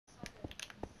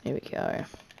Here we go.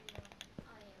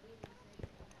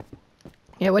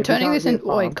 Yeah, we're turning this into...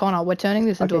 Wait, Connor, we're turning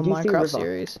this into a Minecraft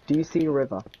series. Do you see a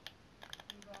river?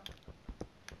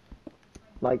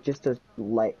 Like, just a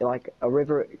lake, like a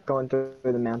river going through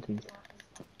the mountains.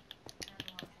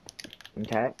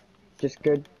 Okay? Just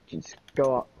go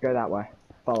up, go that way.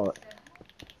 Follow it.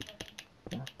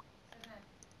 Yeah.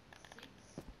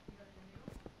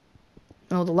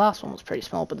 Well, the last one was pretty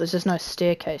small, but there's just no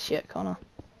staircase yet, Connor.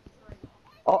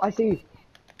 Oh, I see you.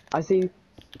 I see you.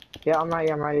 Yeah, I'm right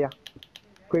here.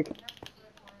 Quick.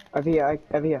 Over here.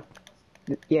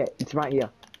 Yeah, it's right here.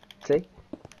 See?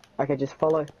 Okay, just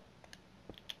follow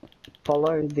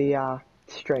the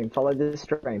stream. Follow the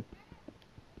stream.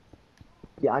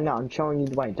 Yeah, I know, I'm showing you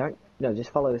the way. No,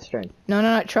 just follow the stream.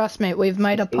 No, trust me. We've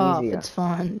made a path. Easier. It's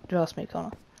fine. Trust me,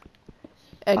 Connor.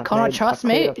 Connor, trust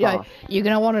me. Yeah, you're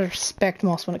going to want to respect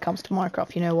Moss when it comes to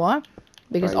Minecraft. You know why?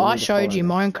 Because I showed you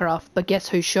Minecraft, but guess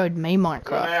who showed me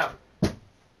Minecraft?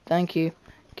 Thank you.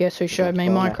 Guess who showed me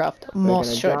Minecraft?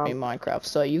 Moss showed me Minecraft,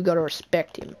 so you got to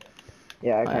respect him.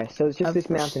 Yeah, okay. So it's just this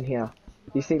mountain here.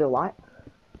 You see the light?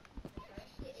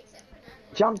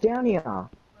 Jump down here.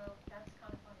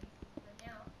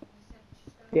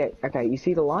 Yeah, okay, you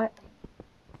see the light?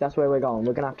 That's where we're going.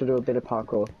 We're gonna have to do a bit of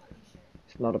parkour.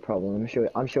 It's not a problem.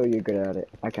 I'm sure you're good at it.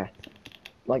 Okay.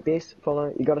 Like this,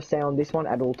 follow. You gotta stay on this one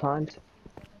at all times.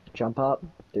 Jump up,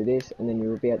 do this, and then you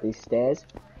will be at these stairs.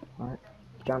 Alright.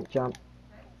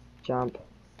 Jump.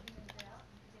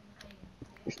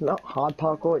 It's not hard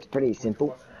parkour, it's pretty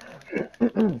simple.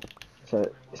 So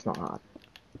it's not hard.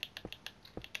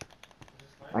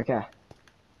 Okay.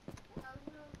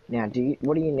 Now,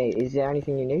 what do you need? Is there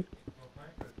anything you need?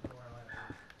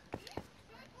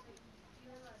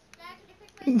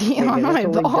 Yeah, I know,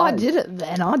 but I did it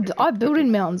then. I built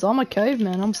in mountains. I'm a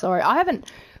caveman. I'm sorry. I haven't...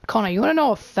 Connor, you want to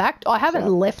know a fact? I haven't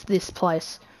left this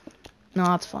place. No,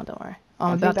 that's fine. Don't worry.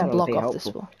 I'm about to block off this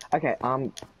wall. Okay,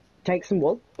 take some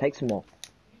wool. Take some wool.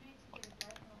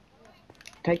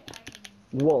 Take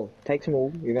some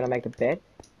wool. You're gonna make a bed.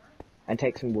 And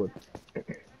take some wood.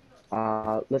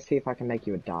 Let's see if I can make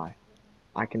you a dye.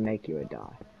 I can make you a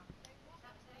dye.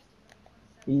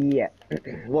 Yeah.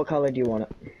 What color do you want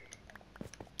it?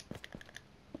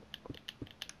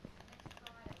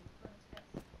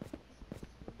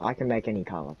 I can make any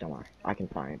color, don't worry. I can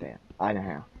find it out. I know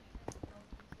how.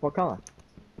 What color?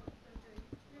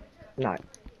 No.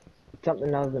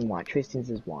 Something other than white.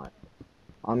 Tristan's is white.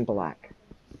 I'm black.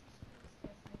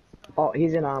 Oh,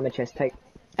 here's an armor chest.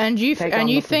 And you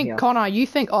think, Connor, you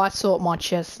think I sort my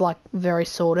chest like very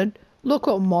sorted? Look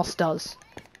what Moss does.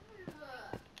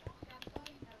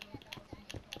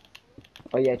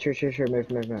 Oh yeah, true.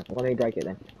 Move. Let me break it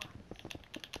then.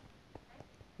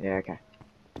 Yeah, okay.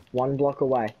 1 block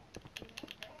away.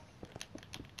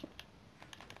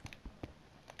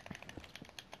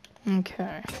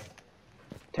 Okay.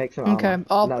 Take some armor. Okay,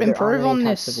 I'll improve on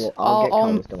this.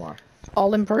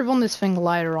 I'll improve on this thing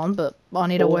later on, but I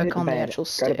need to work on the actual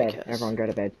staircase. Go to bed. Everyone go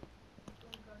to bed.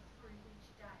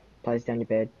 Place down your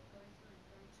bed.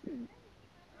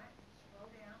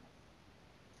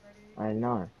 I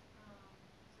know.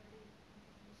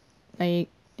 Yeah,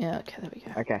 okay, there we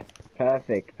go. Okay,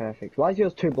 perfect. Why is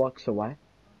yours 2 blocks away?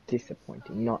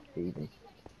 Disappointing, not even.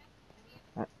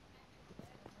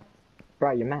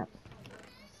 Bro, your map.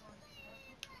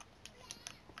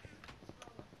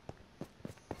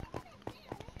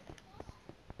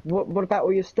 What about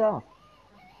all your stuff?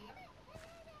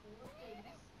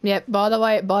 Yeah, by the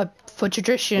way, for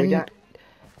tradition,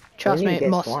 trust me,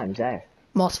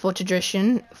 Moss, for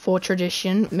tradition,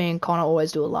 me and Connor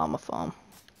always do a llama farm.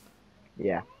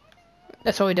 Yeah.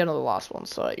 That's what we did on the last one,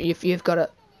 so if you've got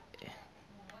it...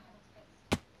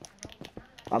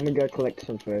 I'm gonna go collect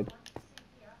some food.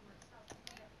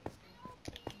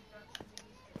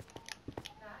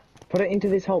 Put it into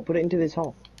this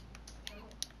hole,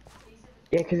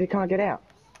 Yeah, because he can't get out.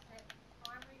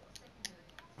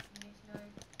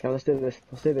 Okay, let's do this.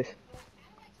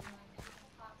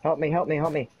 Help me.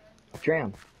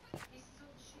 Drown.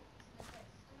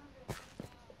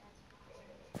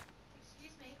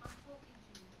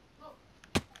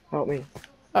 Help me.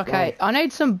 Okay, I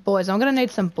need some, boys, I'm gonna need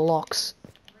some blocks.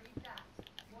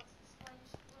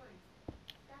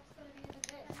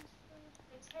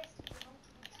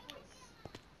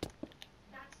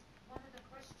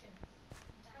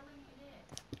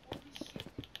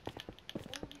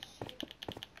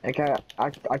 Okay,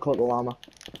 I caught the llama.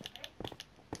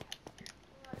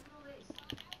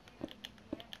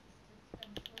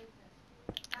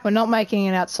 We're not making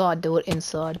it outside, do it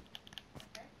inside.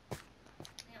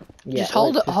 Yeah, just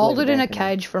hold it in a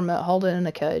cage for a minute. Hold it in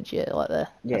a cage, yeah, like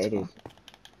that. Yeah, that's it fine. is.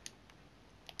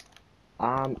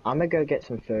 I'm gonna go get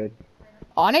some food.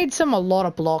 I need a lot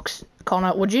of blocks.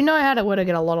 Connor, would you know where to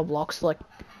get a lot of blocks? Like,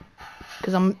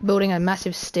 because I'm building a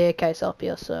massive staircase up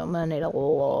here, so I'm gonna need a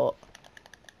lot.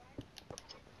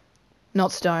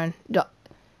 Not stone. Do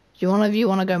one of you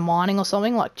want to go mining or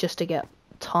something, like, just to get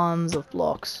tons of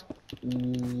blocks?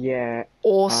 Yeah.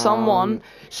 Or someone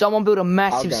build a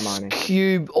massive mining.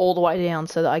 cube all the way down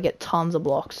so that I get tons of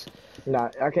blocks.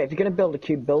 No, okay, if you're gonna build a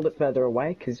cube, build it further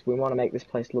away, because we want to make this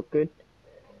place look good.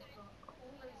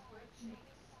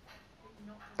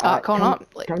 Connor,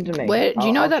 come to me. Do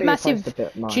you know that massive?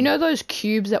 Do you know those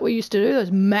cubes that we used to do?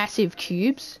 Those massive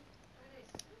cubes.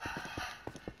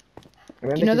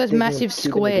 Do you know those massive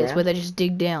squares where they just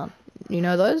dig down? You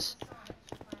know those?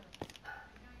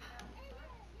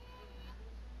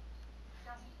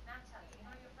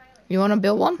 You want to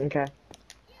build one? Okay.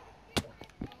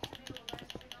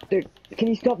 Dude, can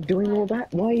you stop doing all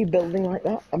that? Why are you building like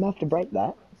that? I'm gonna have to break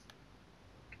that.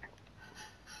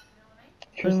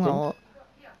 Tristan,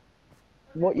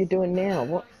 what you doing now?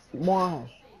 What?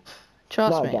 Why?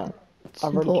 Trust me. Don't.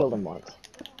 I've already killed him once.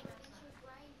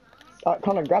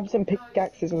 Connor, grab some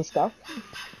pickaxes and stuff.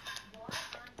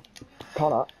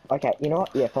 Connor, okay, you know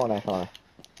what? Yeah, follow me.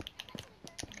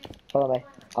 Follow me.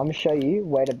 I'm gonna show you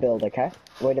where to build, okay?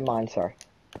 Where to mine, sorry.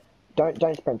 Don't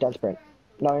sprint.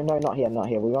 No, not here.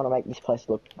 We want to make this place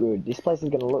look good. This place is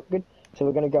gonna look good, so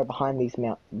we're gonna go behind these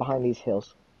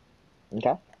hills.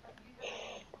 Okay?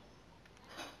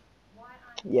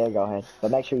 Yeah, go ahead.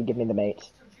 But make sure you give me the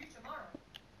mates.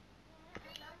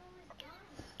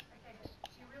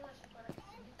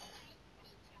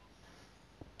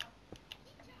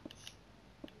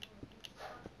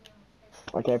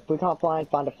 Okay, if we can't find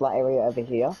a flat area over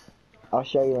here, I'll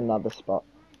show you another spot.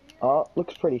 Oh,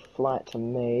 looks pretty flat to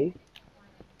me.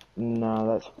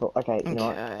 No, that's full. Okay, you know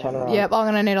what? Turn around. Yep, I'm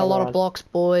gonna need a lot of blocks,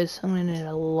 boys. I'm gonna need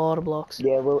a lot of blocks.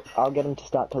 Yeah, well, I'll get them to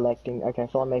start collecting. Okay,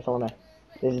 follow me.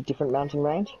 There's a different mountain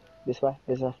range. This way.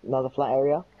 There's another flat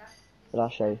area. But I'll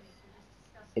show you.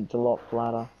 It's a lot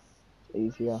flatter.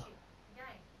 It's easier.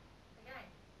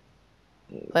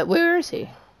 Wait, where is he?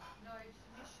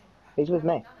 He's with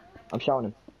me. I'm showing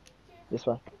him. This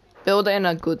way. Build in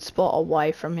a good spot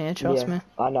away from here, trust me.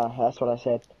 I know, that's what I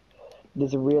said.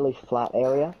 There's a really flat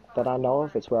area that I know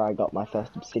of. It's where I got my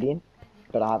first obsidian.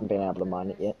 But I haven't been able to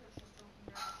mine it yet.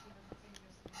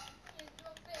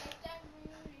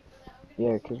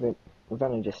 Yeah, because we've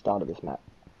only just started this map.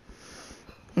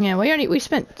 Yeah, we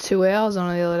spent 2 hours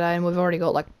on it the other day, and we've already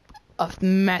got like a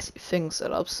massive thing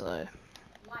set up. So.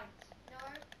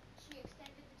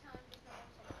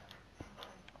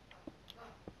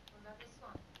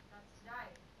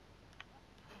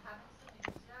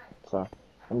 So,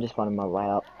 I'm just finding my way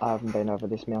up. I haven't been over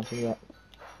this mountain yet.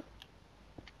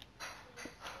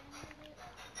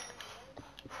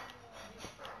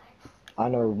 I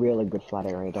know a really good flat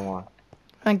area, don't worry.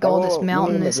 Thank God this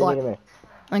mountain is like...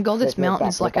 Thank God this mountain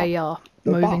is like a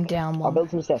moving down one. I'll build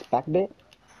some steps. Back a bit.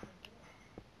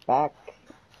 Back.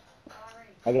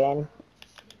 Again.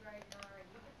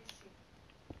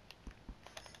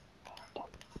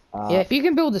 Yeah, if you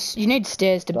can build this, you need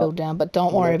stairs to build down, but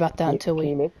don't worry about that until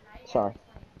we... Sorry.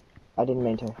 I didn't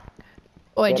mean to.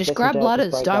 Wait, just grab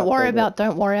ladders. Don't worry about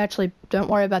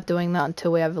doing that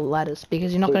until we have the ladders,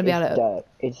 because you're not going to be able to...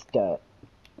 It's dirt.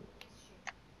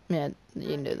 Yeah, you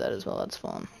can do that as well, that's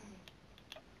fine.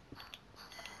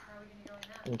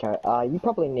 Okay, you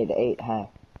probably need to eat, hey?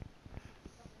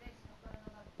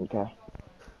 Okay.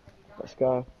 Let's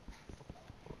go.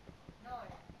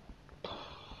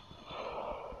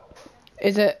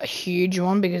 Is it a huge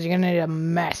one? Because you're gonna need a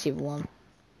massive one.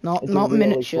 Not really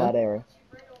miniature. Flat area.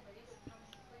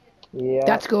 Yeah.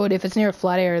 That's good. If it's near a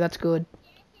flat area, that's good.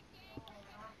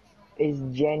 Is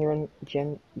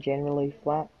generally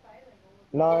flat?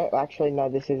 No, actually, no,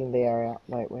 this isn't the area.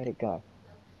 Wait, where'd it go?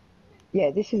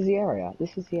 Yeah, this is the area.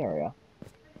 This is the area.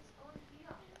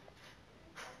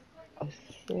 I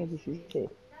swear this is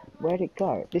it. Where'd it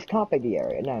go? This can't be the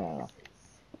area. No.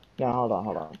 No, hold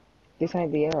on. This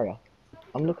ain't the area.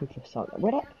 I'm looking for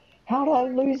something. How did I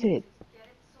lose it?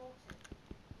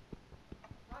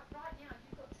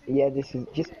 Yeah, this is...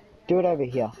 Just do it over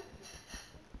here.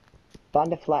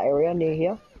 Find a flat area near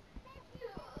here.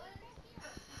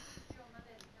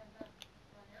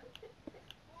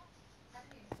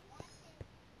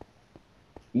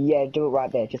 Yeah, do it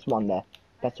right there. Just one there.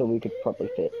 That's all we could probably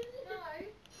fit.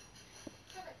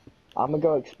 I'm gonna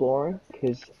go exploring,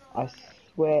 because I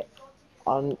swear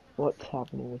on what's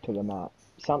happening to the map.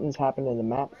 Something's happened in the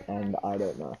map, and I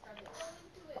don't know.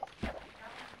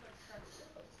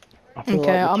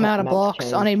 Okay, I'm out of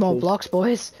blocks. I need more blocks,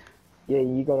 boys. Yeah,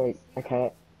 you gotta...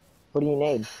 Okay. What do you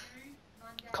need?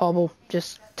 Cobble.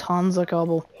 Just tons of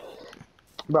cobble.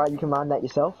 Right, you can mine that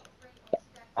yourself.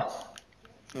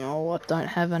 Oh, I don't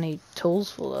have any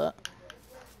tools for that.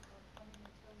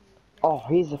 Oh,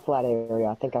 here's a flat area.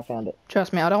 I think I found it.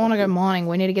 Trust me, I don't want to go mining.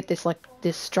 We need to get this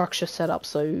this structure set up.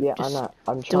 So Yeah, just I know.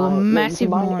 I'm do a trying. Yeah, you massive can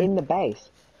mine mine. in the base.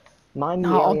 Mine the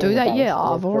No, area I'll in do the that. base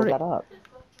Yeah, and then fill that up.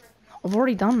 I've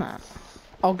already done that.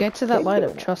 I'll get to that Keep later.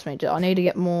 doing it. Trust me. I need to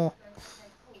get more.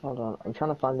 Hold on, I'm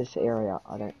trying to find this area.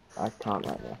 I can't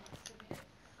right now.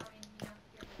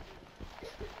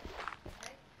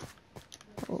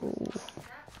 Oh.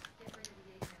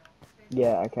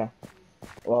 Yeah, okay.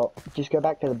 Well, just go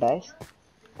back to the base,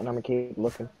 and I'm gonna keep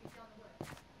looking.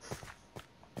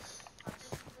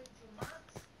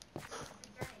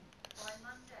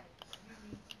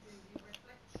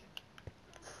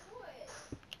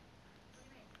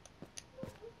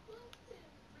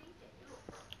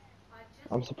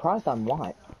 I'm surprised I'm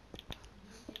white.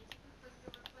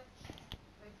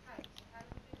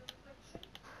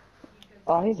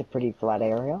 Oh, here's a pretty flat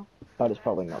area, but it's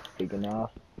probably not big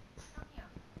enough.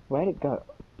 Where'd it go?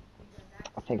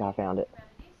 I think I found it.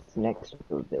 It's next to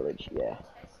the village, yeah.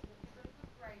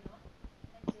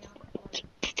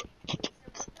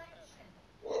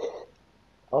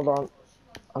 Hold on.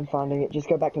 I'm finding it. Just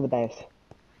go back to the base.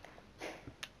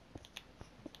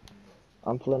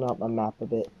 I'm filling up my map a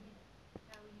bit.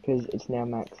 Because it's now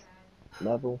max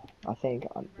level. I think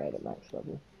I made it max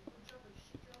level.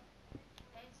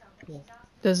 Yeah.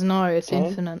 There's no. It's 10?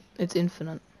 infinite. It's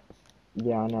infinite.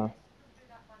 Yeah, I know.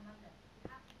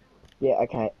 Yeah,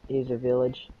 okay. Here's a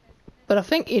village. But I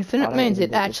think infinite don't means even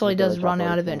it think this is actually a does village, I run thought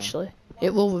out it was eventually.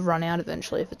 It will run out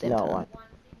eventually if it's infinite. No, it won't.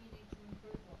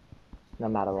 No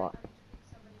matter what.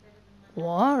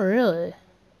 What? Really?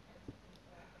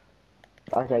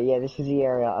 Okay, yeah, this is the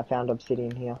area. I found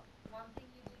obsidian here.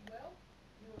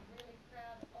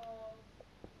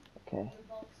 Okay.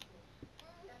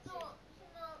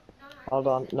 Hold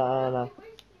on. No.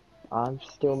 I'm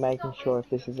still making sure if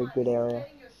this is a good area.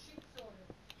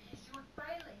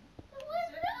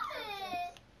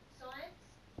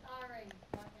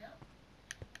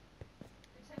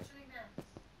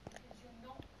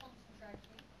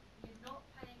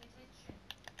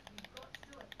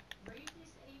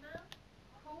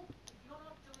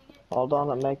 Hold on,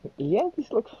 I'm making. Yeah,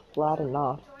 this looks flat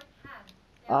enough.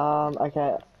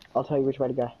 Okay, I'll tell you which way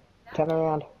to go. Turn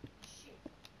around.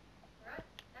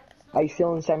 Are you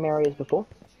still in the same area as before?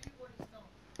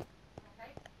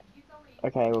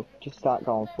 Okay, we'll just start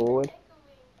going forward.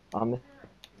 I'm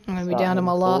gonna be down to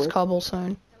my last cobble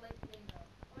soon.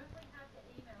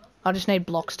 I just need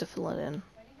blocks to fill it in.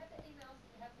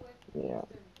 Yeah.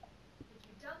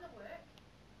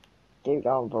 Keep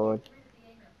going forward.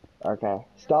 Okay,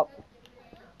 stop.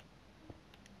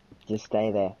 Just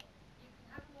stay there.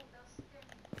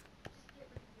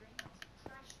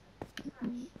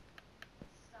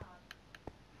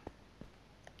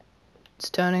 It's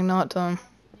turning night time.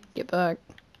 Get back.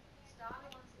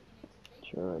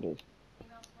 Sure it is.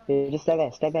 Here, just stay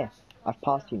there, stay there. I've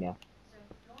passed you now.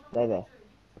 Stay there.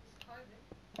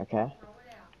 Okay.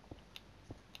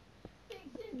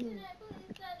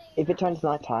 If it turns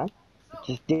night time,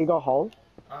 just dig a hole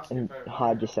and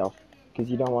hide yourself.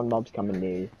 Because you don't want mobs coming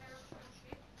near you.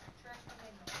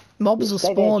 Mobs will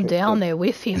spawn down there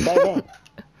with him. Stay there.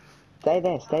 Stay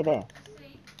there, stay there.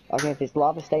 Okay, if there's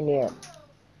lava, stay near it.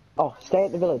 Oh, stay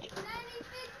at the village.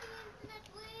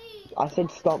 I said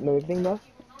stop moving though.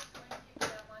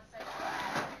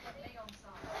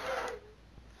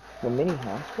 The mini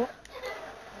house? What?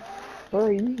 Where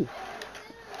are you?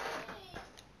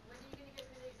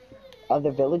 Are the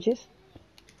villages?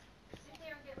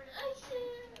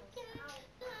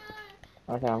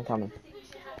 Okay, I'm coming.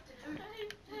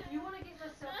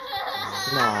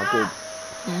 Nah, dude.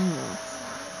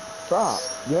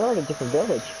 Bruh, you're in a different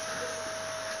village.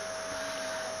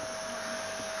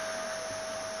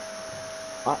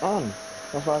 I am.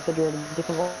 That's why I said you're in a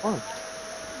different one.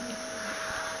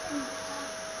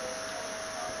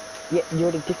 Yeah, you're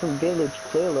in a different village,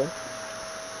 clearly.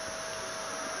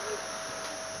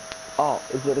 Oh,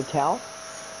 is it a tower?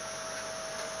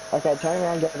 Okay, turn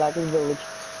around, get back to the village.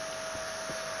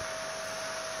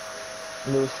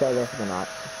 And we'll stay there for the night.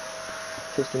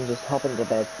 Tristan, just hop into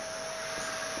bed.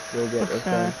 We'll get this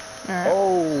done.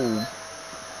 Oh!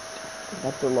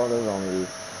 That's a lot of zombies.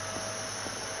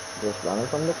 Just running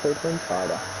from the creeper and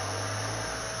spider.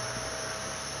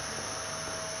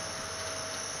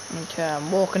 Okay,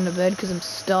 I'm walking to bed because I'm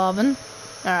starving.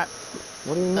 Alright.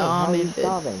 What do you mean? How are you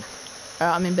starving?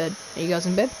 Alright, I'm in bed. Are you guys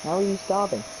in bed? How are you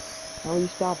starving? How are you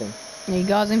starving? Are you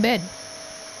guys in bed?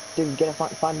 Dude,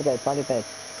 find the bed, find a bed.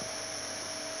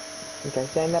 Okay,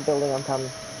 stay in that building, I'm coming.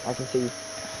 I can see you.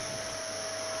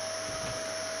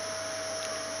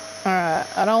 Alright,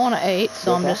 I don't want to eat,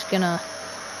 so You I'm okay?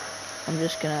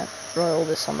 just gonna throw all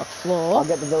this on the floor. I'll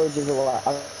get the villagers away.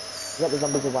 I'll get the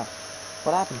zombies away.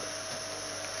 What happened?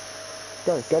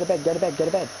 Go to bed, go to bed, go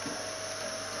to bed.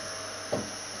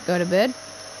 Go to bed.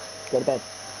 Go to bed.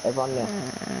 Everyone now.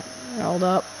 Hold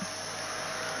up.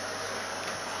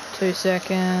 2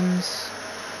 seconds.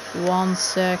 1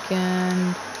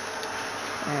 second.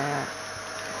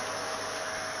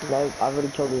 No, I've already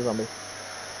killed the zombie.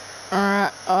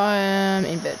 Alright, I am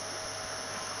in bed.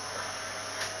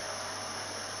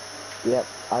 Yep,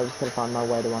 I just gotta find my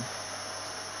way to one.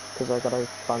 Because I got a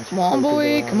bunch Come on, of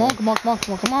boy. Come on, there. come on, come on,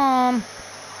 come on, come on.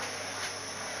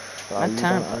 Oh, My you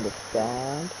time. don't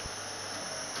understand.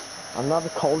 Another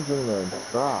cauldron room.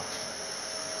 Bruh.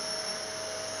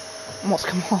 Moss,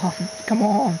 come on. Come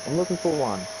on. I'm looking for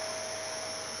one.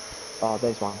 Oh,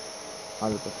 there's one.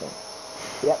 100%.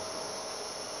 Yep.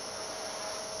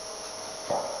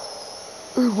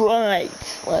 Right.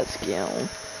 Let's go.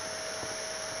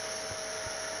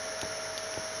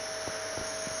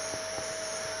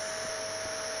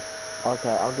 Okay,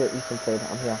 I'll get you some food.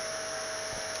 I'm here.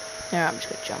 Yeah, I'm just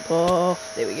gonna jump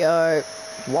off. There we go.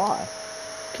 Why?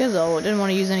 Because I didn't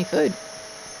want to use any food.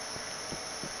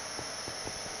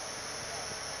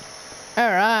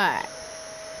 Alright.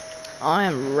 I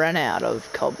am run out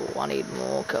of cobble. I need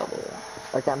more cobble.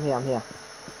 Okay, I'm here, I'm here.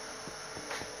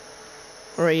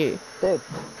 Where are you? Dude.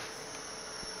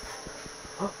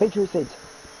 Beetroot seeds.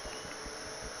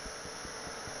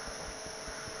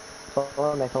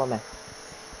 Follow me, follow me.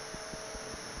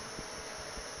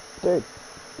 Dude.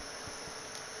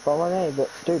 Follow me, but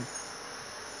dude.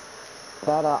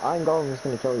 That iron golem is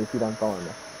gonna kill you if you don't follow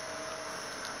me.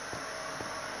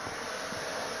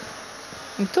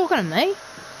 You talking to me?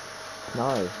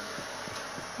 No.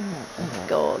 Oh my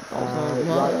god.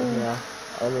 Right here.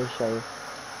 Let me show you.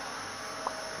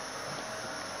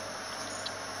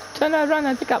 Turn around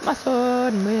and pick up my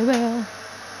sword and we will.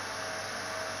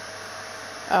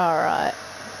 Alright.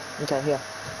 Okay, here.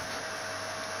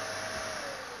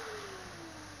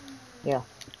 Yeah.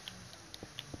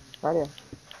 Right here.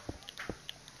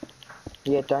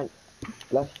 Yeah,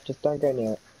 just don't go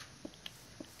near it.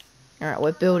 Alright,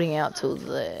 we're building out till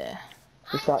there.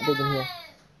 Just start digging here.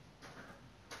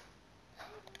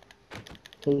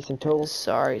 Here's some tools.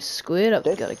 Sorry, squid, I've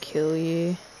gotta kill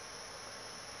you.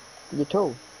 Your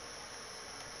tool.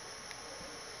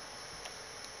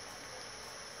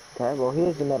 Okay, well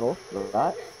here's the metal,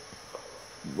 right?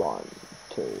 1,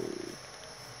 2,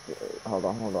 3. Hold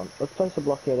on. Let's place a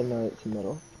block here to know it's the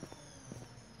metal.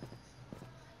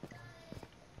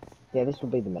 Yeah, this will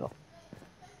be the metal.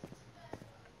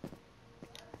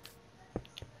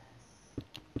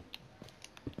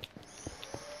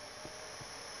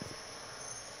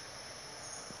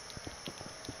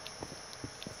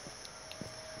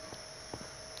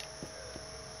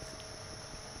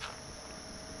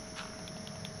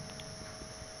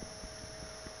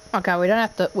 Okay, we don't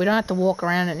have to walk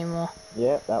around anymore.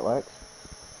 Yeah, that works.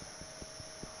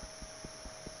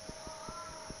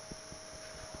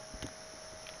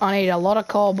 I need a lot of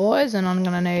coal, boys, and I'm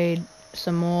gonna need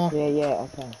some more. Yeah,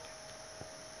 okay.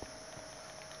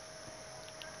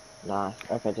 Nice.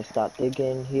 Okay, just start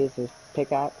digging. Here's this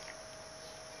pickaxe.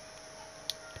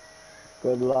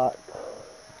 Good luck.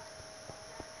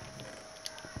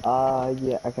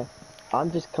 Yeah, okay. I'm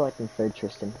just collecting food,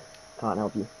 Tristan. Can't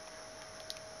help you.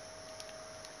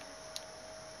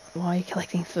 Why are you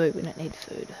collecting food? We don't need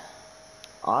food.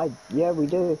 Yeah, we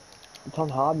do. It's on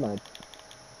hard mode.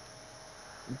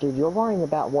 Dude, you're worrying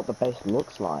about what the base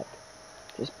looks like.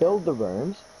 Just build the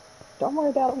rooms. Don't worry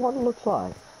about what it looks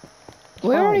like.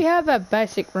 We already have a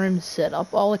basic room set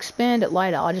up. I'll expand it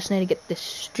later. I just need to get this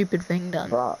stupid thing done.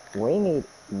 Bruh, we need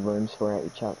rooms for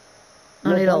each other.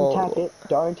 Yeah, don't attack it.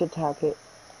 Don't attack it.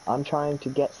 I'm trying to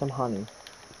get some honey.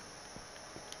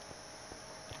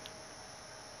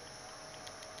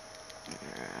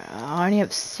 I only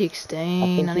have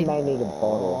 16. I think you may need a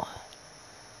bottle.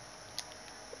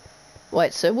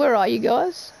 Wait, so where are you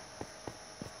guys?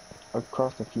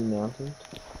 Across a few mountains.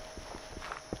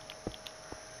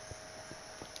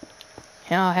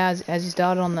 Has he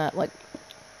started on that? Like,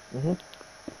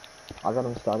 I got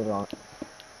him started on it.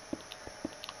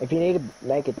 If you need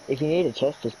to if you need a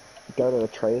chest, just go to a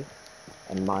tree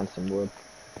and mine some wood.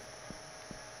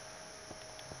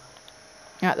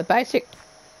 now the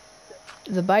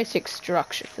basic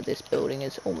structure for this building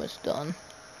is almost done.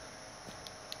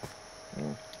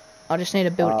 Yeah. I just need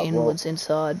to build inwards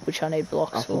inside, which I need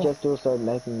blocks for. I suggest also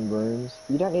making rooms.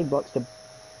 You don't need blocks to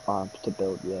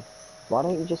build, yeah. Why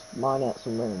don't you just mine out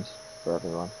some rooms? for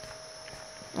everyone.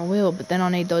 I will, but then I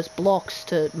need those blocks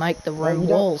to make the room you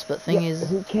don't- walls. But thing is,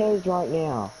 who cares right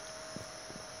now?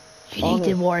 you need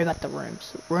to worry about the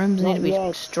rooms. Rooms need to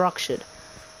be structured.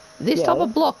 This type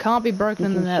of block can't be broken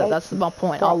in the nether. That's my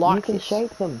point. I like this. You can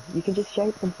shape them. You can just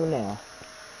shape them for now.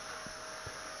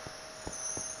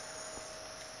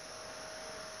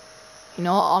 You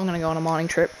know what? I'm gonna go on a mining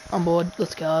trip. I'm bored.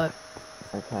 Let's go.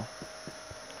 Okay.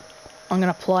 I'm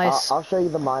gonna place. I'll show you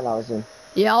the mine I was in.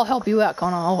 Yeah, I'll help you out,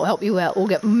 Connor. I'll help you out. We'll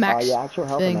get max. Oh yeah, actually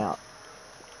help him out.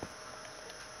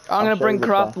 I'm gonna bring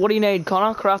craft. What do you need,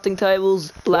 Connor? Crafting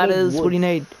tables, ladders. What do you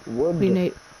need? Wood. What do you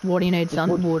need? What do you need,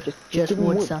 son? Wood. Just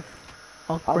wood, son.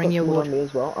 I'll bring you wood. On me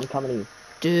as well. I'm coming in.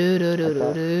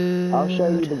 Do. I'll show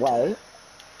you the way.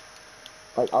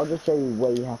 Like, I'll just show you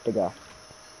where you have to go.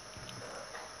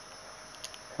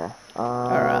 Okay.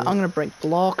 Alright, I'm gonna bring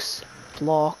blocks.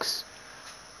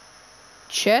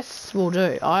 Chests will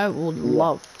do. I would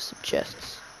love some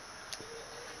chests.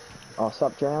 Oh,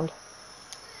 sup, drowned?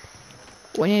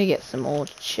 We need to get some more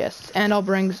chests, and I'll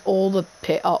bring all the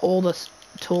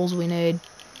tools we need.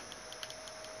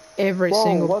 Every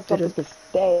single what's bit up with the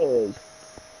stairs?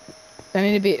 They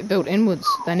need to be built inwards.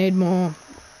 They need more.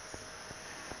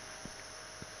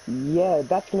 Yeah,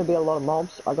 that's gonna be a lot of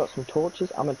mobs. I got some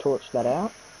torches. I'm gonna torch that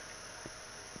out.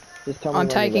 Just tell me. I'm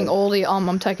taking all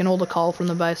the coal from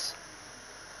the base.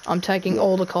 I'm taking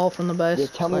all the coal from the base. Yeah,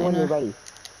 tell me when you're ready.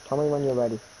 Tell me when you're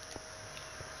ready.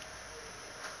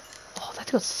 Oh,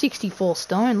 that's got 64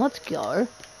 stone. Let's go.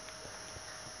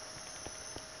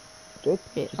 Good.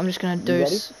 Yeah, I'm just gonna do.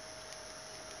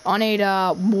 I need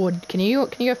wood. Can you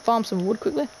go farm some wood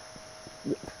quickly?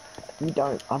 Yeah. You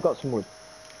don't. I've got some wood.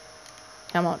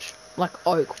 How much? Like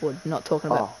oak wood. Not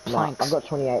talking about planks. No, I've got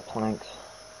 28 planks.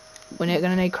 We're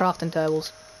gonna need crafting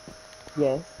tables.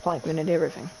 Yeah, planks. We need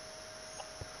everything.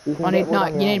 You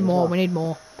need more. We need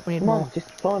more.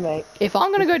 Just follow me. If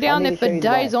I'm gonna go down there for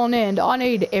days on end, I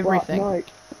need everything. No,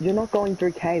 you're not going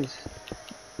through caves.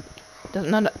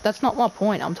 No, that's not my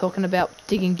point. I'm talking about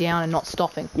digging down and not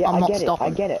stopping. Yeah, I'm not stopping.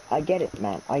 I get it,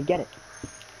 man. I get it.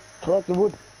 Collect the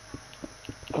wood.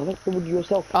 Collect the wood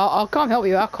yourself. I'll come help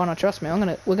you out, Connor. Trust me.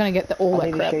 We're gonna get all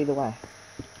that crap. I need to show you the way.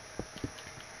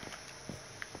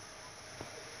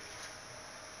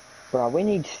 Bro, we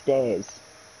need stairs.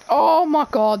 Oh my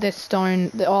god, there's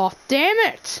stone. Oh, damn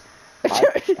it!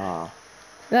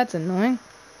 That's annoying.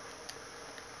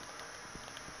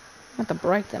 I have to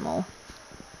break them all.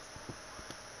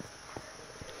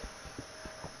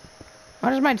 I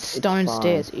just made stone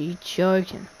stairs. Are you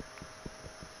joking?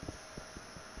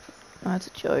 Oh, that's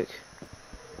a joke.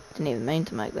 Didn't even mean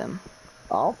to make them.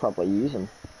 I'll probably use them.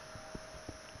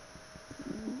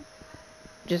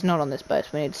 Just not on this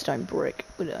base. We need stone brick.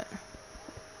 We don't.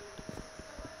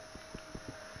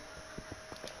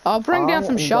 I'll bring down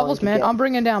some shovels, man. I'm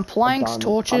bringing down planks,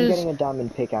 torches. I'm getting a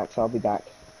diamond pickaxe. I'll be back.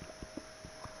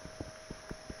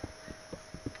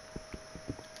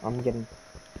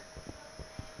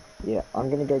 Yeah, I'm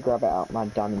gonna go grab out my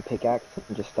diamond pickaxe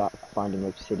and just start finding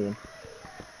obsidian.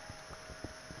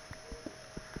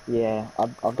 Yeah,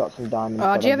 I've got some diamonds.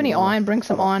 Do you have any iron? Bring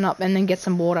some iron up and then get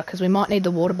some water, because we might need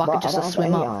the water bucket just to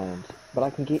swim up. Irons, but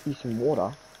I can get you some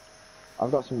water. I've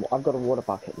got a water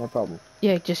bucket, no problem.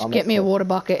 Yeah, just get me a water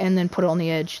bucket and then put it on the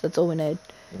edge. That's all we need.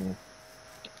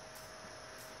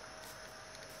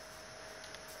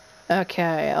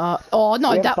 Okay. Oh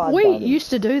no, we used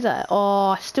to do that. Oh,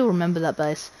 I still remember that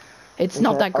base. It's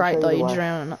not that great though. You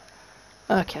drown in it.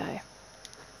 Okay.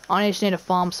 I just need to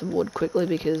farm some wood quickly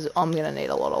because I'm gonna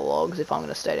need a lot of logs if I'm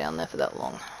gonna stay down there for that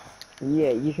long. Yeah,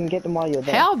 you can get them while you're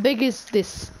there. How big is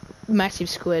this massive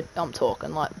square? I'm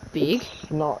talking like big.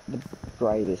 It's not the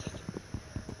greatest.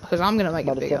 Because I'm gonna make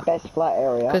it bigger. It's the best flat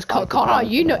area. Because Connor,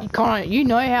 you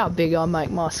know how big I make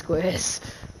my squares.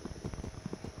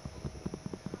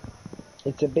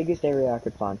 It's the biggest area I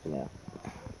could find for now.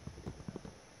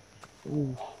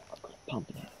 Ooh, I've got a pump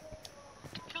in it.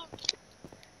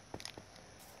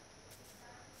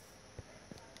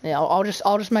 Yeah, I'll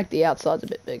just make the outsides a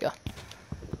bit bigger.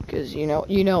 Because you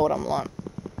know what I'm like.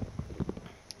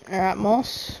 Alright,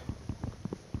 Moss.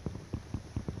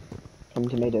 Come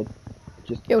to me, dude.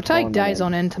 It'll take days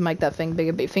on end to make that thing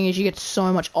bigger, but the thing is you get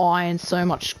so much iron, so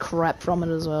much crap from it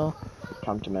as well.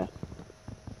 Come to me.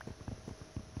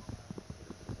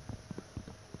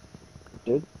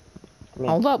 Dude.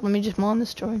 Hold up, let me just mine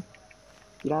this tree.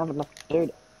 You don't have enough,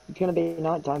 dude. It's gonna be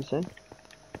night time soon.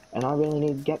 And I really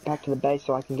need to get back to the base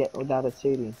so I can get without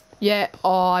obsidian. Yeah,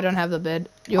 I don't have the bed.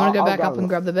 You wanna go back up and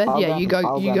grab the bed? Yeah, you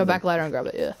go back later and grab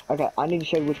it, yeah. Okay, I need to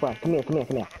show you which way. Come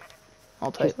here.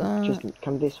 I'll take that. Just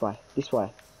come this way.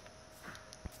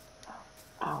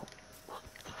 Ow.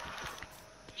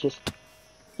 just...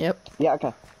 Yep. Yeah,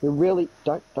 okay. You really...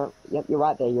 Don't... Yep, you're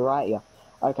right there. You're right here.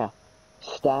 Okay.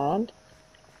 Stand.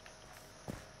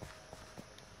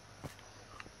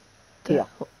 Here.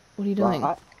 What are you doing?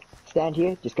 Right. Stand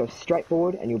here. Just go straight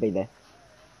forward and you'll be there.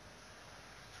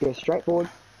 Go straight forward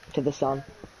to the sun.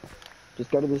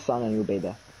 Just go to the sun and you'll be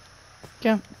there.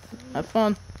 Okay. Have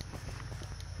fun.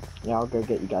 Yeah, I'll go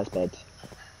get you guys beds.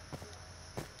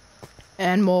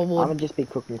 And more I'm wood. gonna just be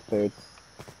cooking food.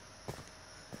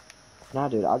 Nah,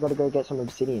 dude, I gotta go get some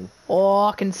obsidian. Oh,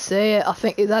 I can see it. I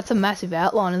think that's a massive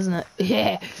outline, isn't it?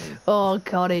 Yeah. Oh,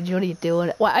 cottage, what are you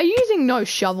doing? Wait, are you using no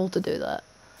shovel to do that?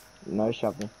 No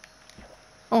shovel.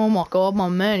 Oh my god, my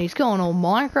man, he's going all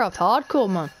Minecraft hardcore,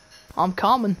 man. I'm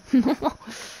coming.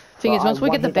 Thing is, once we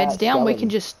get the beds down, we can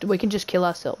just kill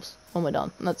ourselves when we're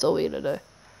done. That's all we gotta do.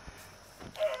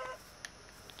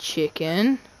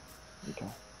 Chicken. Okay.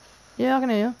 Yeah, I can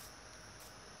hear you.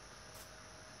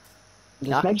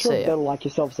 Just make sure you build like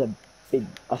yourselves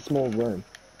a small room.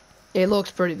 It looks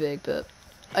pretty big, but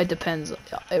it depends.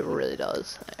 It really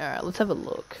does. Alright, let's have a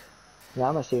look. Now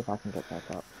I'm gonna see if I can get back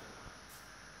up.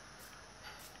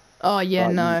 Oh yeah,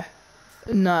 no.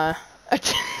 No.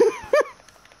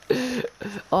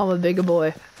 I'm a bigger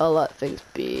boy. Oh, that thing's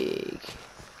big.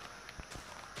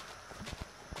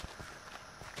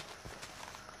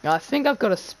 I think I've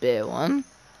got a spare one.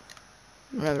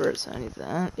 Remember, it's only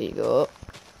that. There you go.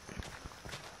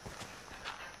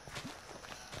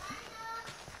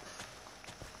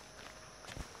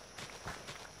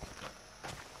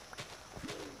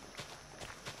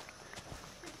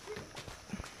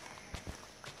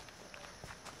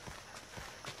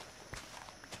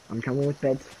 I'm coming with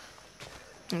beds.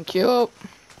 Thank you.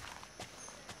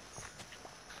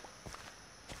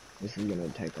 This is gonna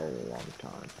take a long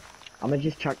time. I'm gonna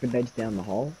just chuck the beds down the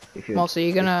hole. So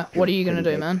you're gonna, what are you gonna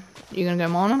do, man? You gonna go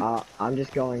mining? I'm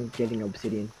just getting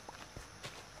obsidian.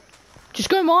 Just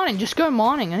go mining. Just go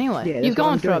mining anyway. Yeah, You've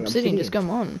gone for obsidian. Just go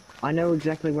mining. I know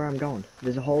exactly where I'm going.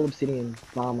 There's a whole obsidian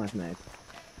farm I've made.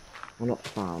 Well, not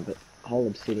farm, but whole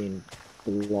obsidian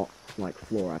block, like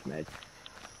floor I've made.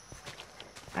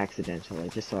 Accidentally,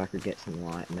 just so I could get some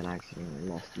light, and then I accidentally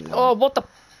lost the light. Oh, what the?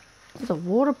 There's a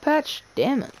water patch?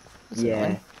 Damn it. That's yeah,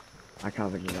 annoying. I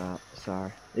covered it up,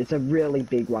 sorry. It's a really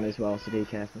big one as well, so be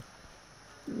careful.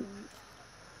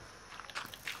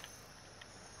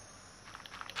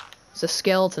 It's a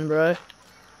skeleton, bro.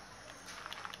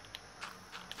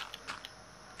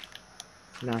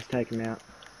 Nice, take him out.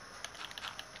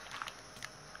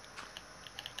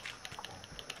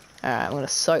 Alright, I'm gonna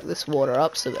soak this water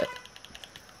up so that...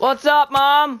 What's up,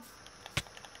 Mom?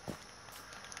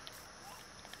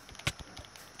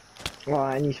 Oh,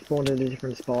 and you spawned at a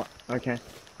different spot. Okay,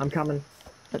 I'm coming.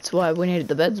 That's why we needed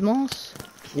the beds, Moss.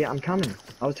 Yeah, I'm coming.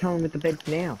 I was telling him with the bed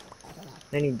now.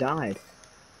 Then he died.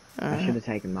 I should have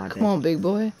taken my bed. Come on, big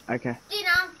boy. Okay.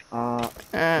 Dinner.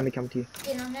 Let me come to you.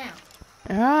 Dinner now.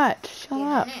 Alright, shut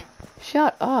Dinner up. now.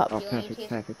 Shut up. Oh, perfect,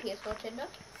 perfect. PS4 tender.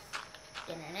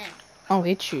 Dinner now. I'll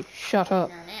hit you. Shut up.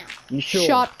 Dinner now. You sure?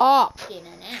 Shut up. Dinner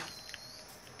now.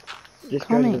 Just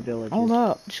Coming. go to the village. Hold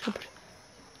up. Just go...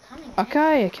 Coming now.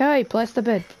 Okay, okay. Place the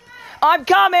bed. I'm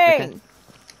coming! Okay.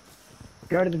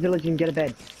 Go to the village and get a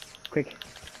bed. Quick.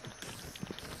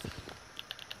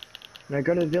 No,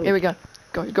 go to the village. Here we go.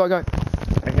 Go, go, go.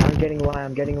 Okay, I'm getting away,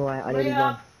 I need to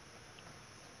run.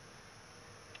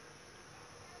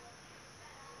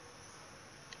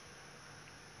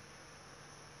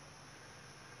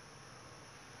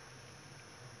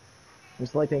 I'm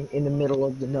sleeping in the middle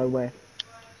of the nowhere.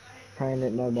 Praying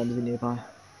that no mobs are nearby.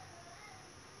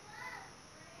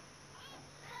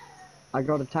 I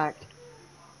got attacked.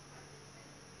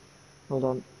 Hold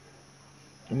on.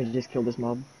 Let me just kill this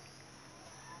mob.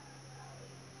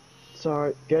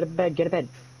 So, go to bed, get a bed.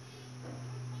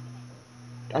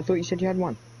 I thought you said you had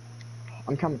one.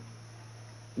 I'm coming.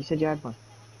 You said you had one.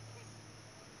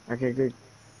 Okay, good.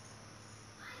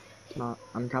 Smart.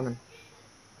 I'm coming.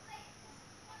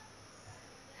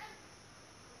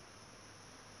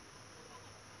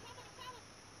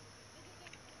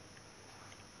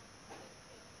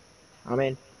 I'm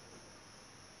in.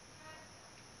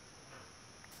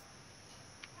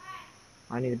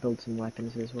 I need to build some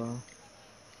weapons as well.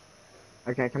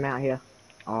 Okay, come out here.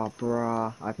 Oh,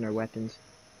 bruh, I have no weapons.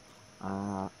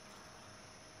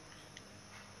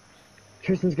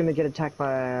 Tristan's gonna get attacked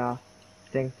by a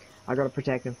thing. I gotta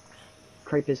protect him.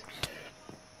 Creepers.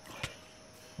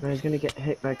 No, he's gonna get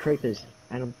hit by creepers.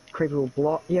 And a creeper will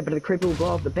blow. Yeah, but the creeper will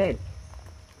blow up the bed.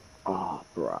 Oh,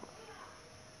 bruh.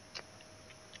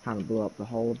 Kind of blew up the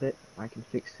hole a bit. I can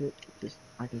fix it.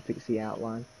 I can fix the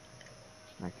outline.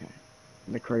 Okay.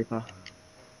 The creeper.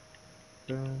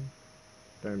 Boom.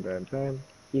 Boom, boom, boom.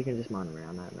 You can just mine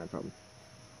around that, no problem.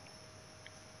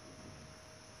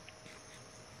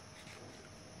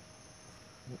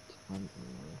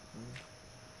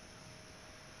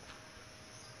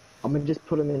 I'm gonna just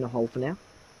put them in a hole for now.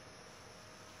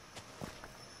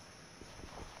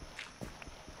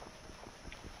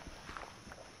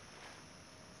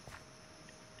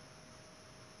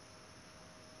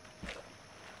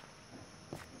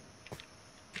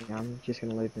 Yeah, I'm just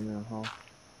gonna leave them in a hole.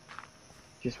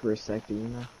 Just for a safety, you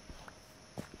know.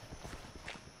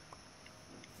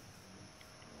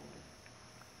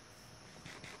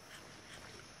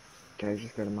 Okay,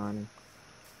 just go to mining.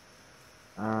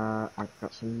 I've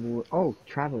got some wood. Oh,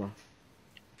 traveler.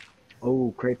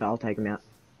 Oh, creeper, I'll take him out.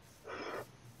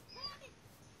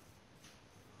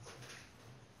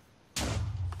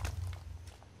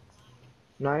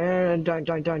 No, no,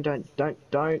 no, don't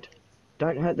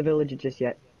hurt the villager just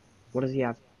yet. What does he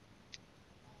have?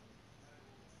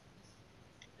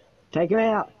 Take him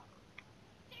out!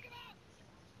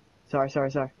 Sorry.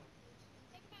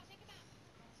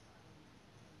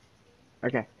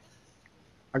 Okay.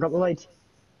 I got the leads.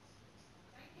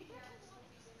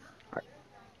 Right.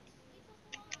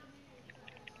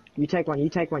 You take one.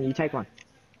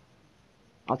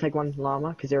 I'll take one llama,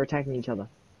 because they're attacking each other.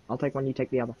 I'll take one, you take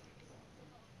the other.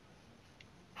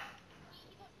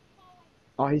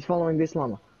 Oh, he's following this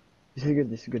llama. This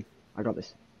is good. I got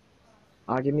this.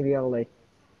 Give me the other lead.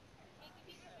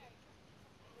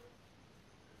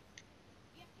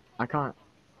 I can't.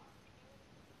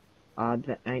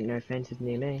 There ain't no fences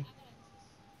near me.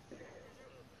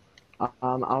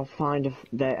 I'll find if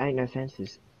there ain't no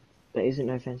fences. There isn't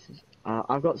no fences.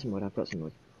 I've got some wood.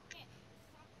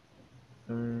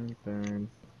 Boom.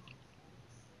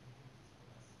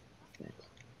 Thanks.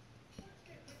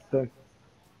 Boom.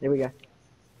 There we go.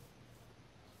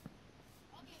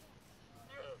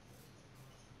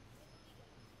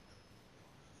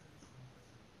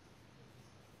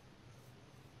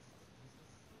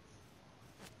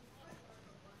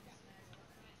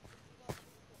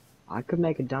 I could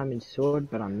make a diamond sword,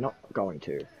 but I'm not going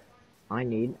to. I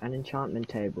need an enchantment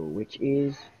table, which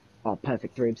is... Oh,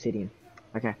 perfect, 3 obsidian.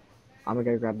 Okay, I'm gonna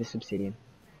go grab this obsidian.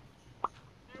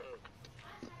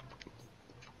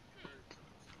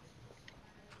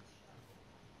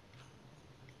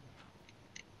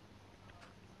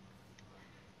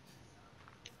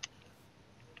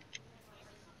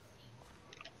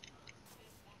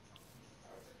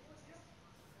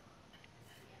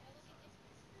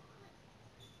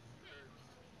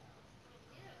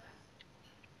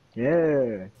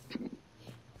 Yeah.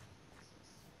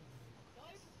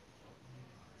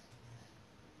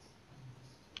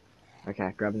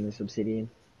 Okay, grabbing this obsidian.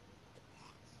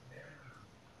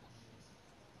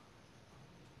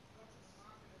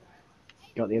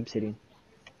 Got the obsidian.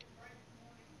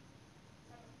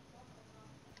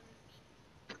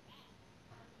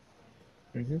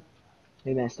 He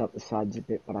messed up the sides a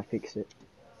bit, but I fixed it.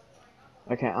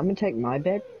 Okay, I'm gonna take my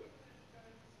bed.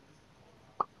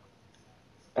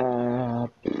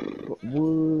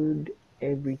 Wood,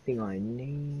 everything I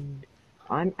need.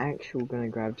 I'm actually gonna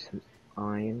grab some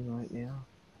iron right now.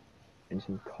 And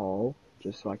some coal,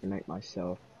 just so I can make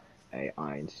myself a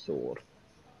iron sword.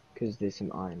 Because there's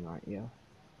some iron right here.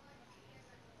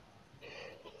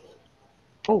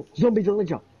 Oh, zombie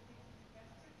villager!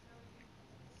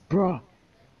 Bruh!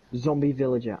 Zombie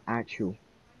villager, actual.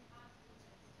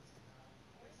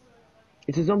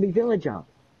 It's a zombie villager!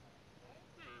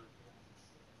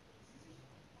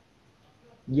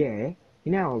 Yeah,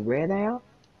 you know how rare they are?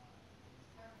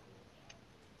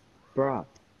 Bruh.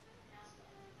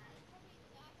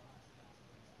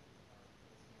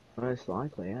 Most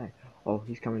likely, eh? Oh,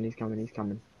 he's coming.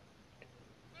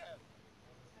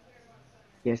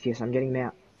 Yes, I'm getting him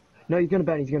out. No, he's gonna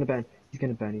burn.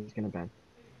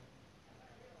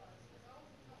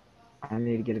 I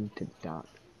need to get him to the dark.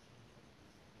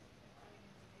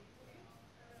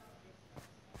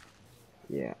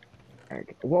 Yeah.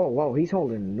 Okay. Whoa, he's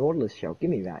holding a Nautilus shell. Give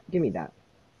me that. Give me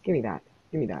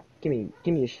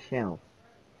a shell.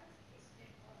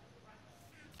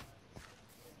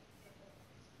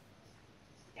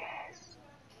 Yes.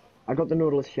 I got the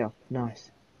Nautilus shell.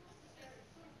 Nice.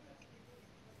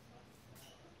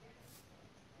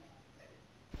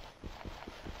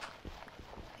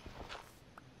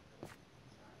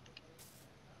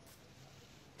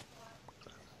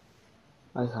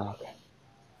 Okay.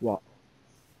 What?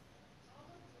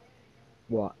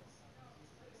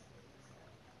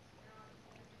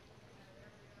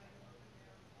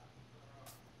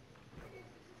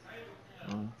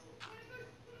 Um,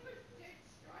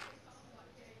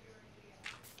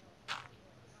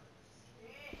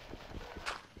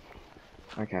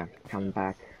 Okay, come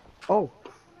back. Oh,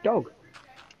 dog.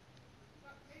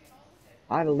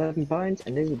 I have 11 bones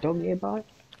and there's a dog nearby.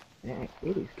 Yeah,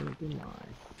 it is gonna be nice.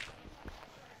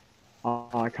 Oh,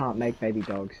 I can't make baby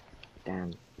dogs.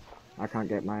 Damn. I can't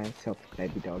get myself a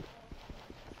baby dog.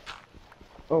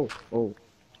 Oh, oh.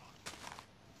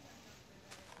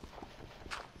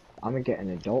 I'm gonna get an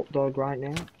adult dog right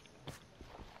now.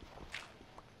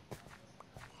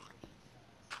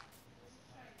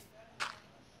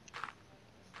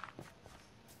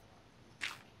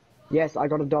 Yes, I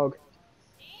got a dog.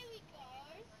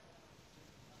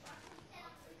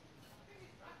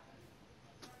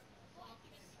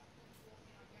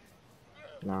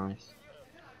 Nice.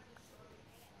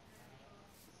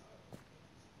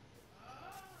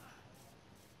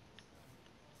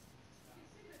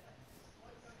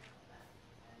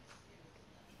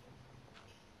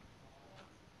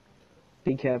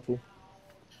 Be careful.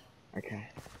 Okay.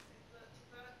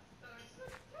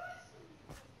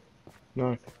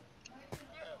 No.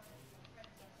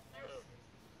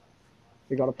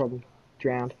 We got a problem.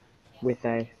 Drowned. With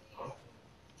a...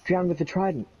 Drowned with a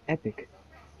trident. Epic.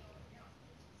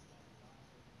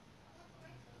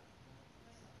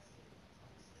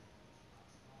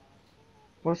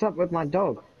 What's up with my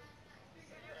dog?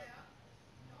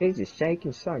 He's just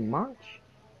shaking so much.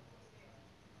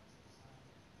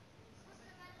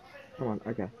 Come on,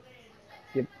 okay.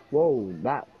 Yep. Whoa,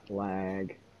 that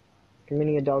lag. Come in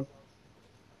here, dog.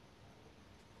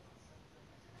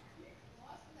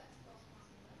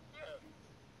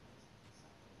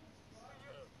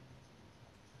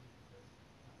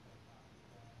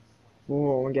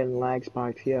 Whoa, I'm getting lag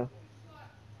spikes here.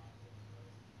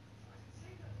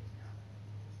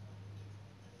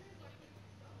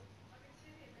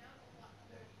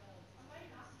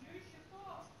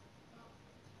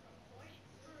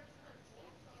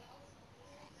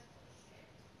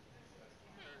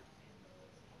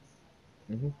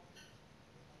 Mhm.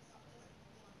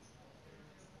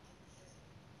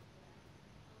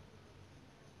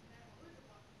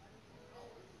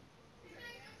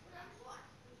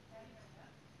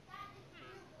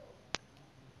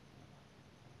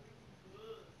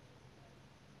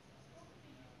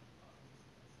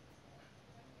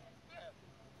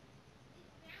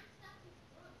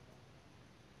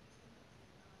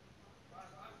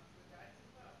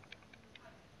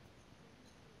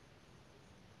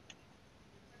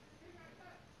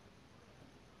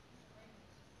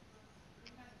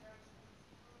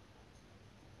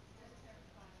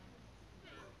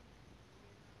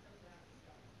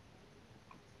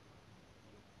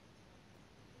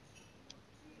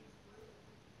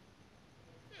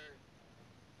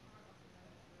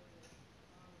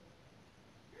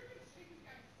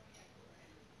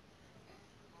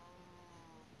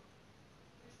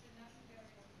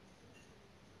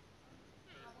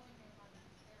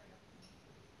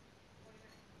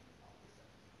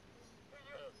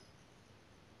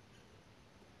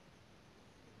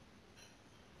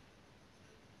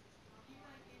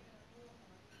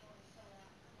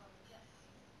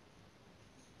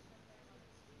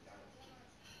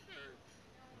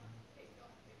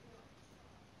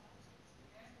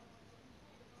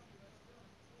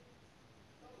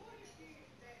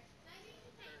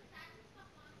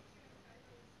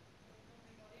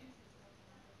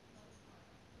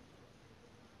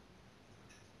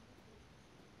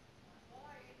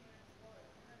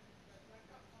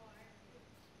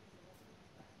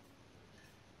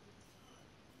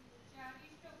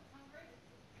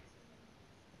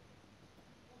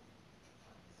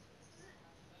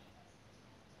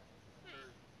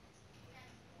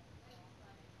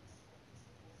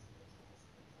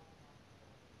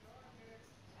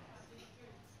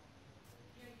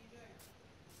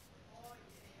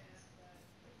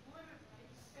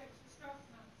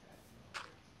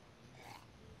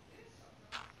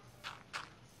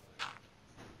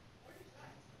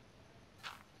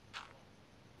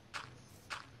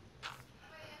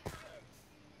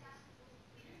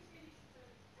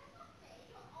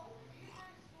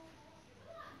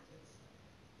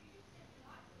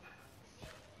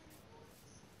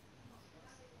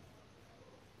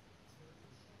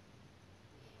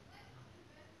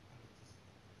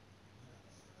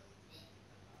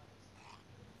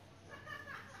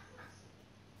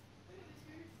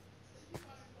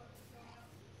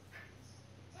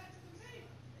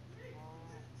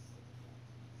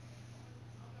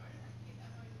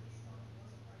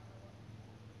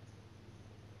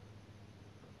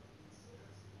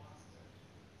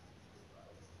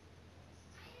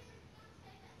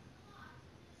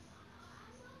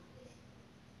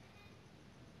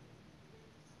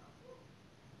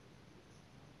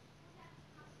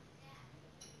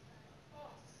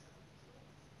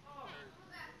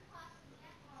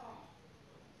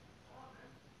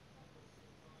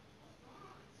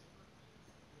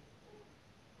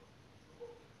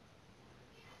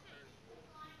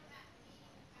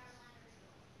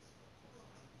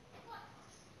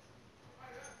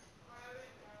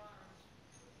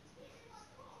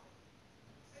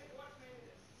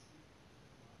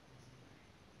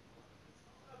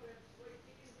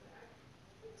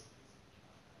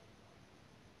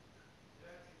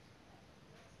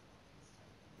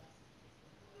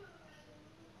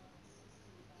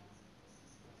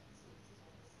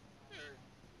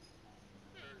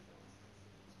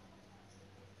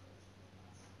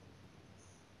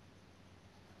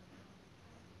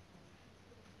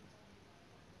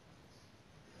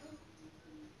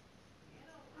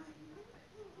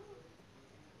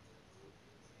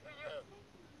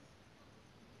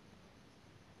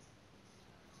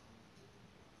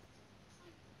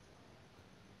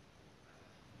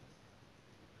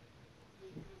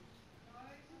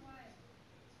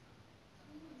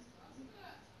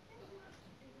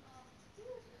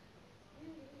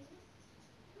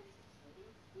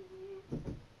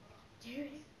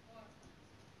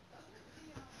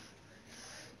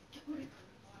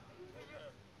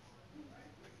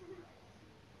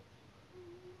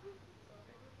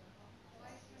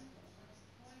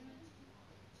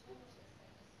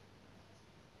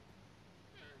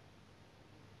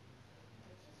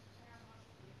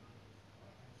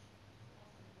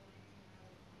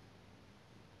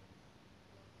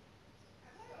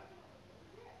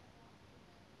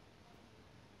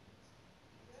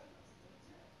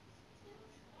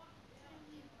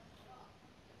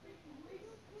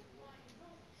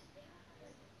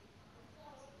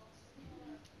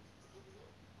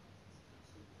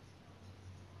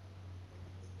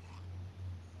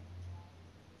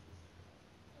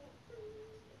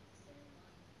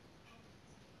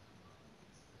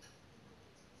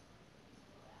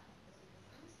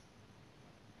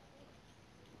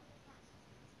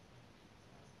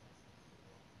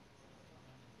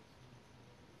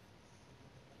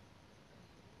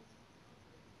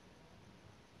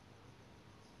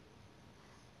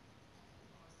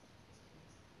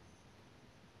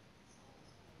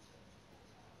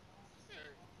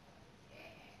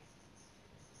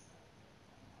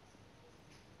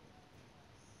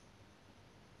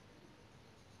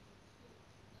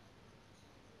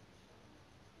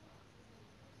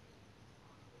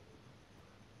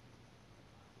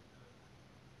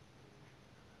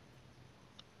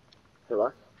 Hello?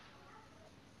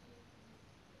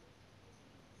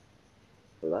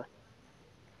 Hello?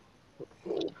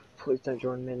 Please don't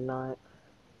join midnight.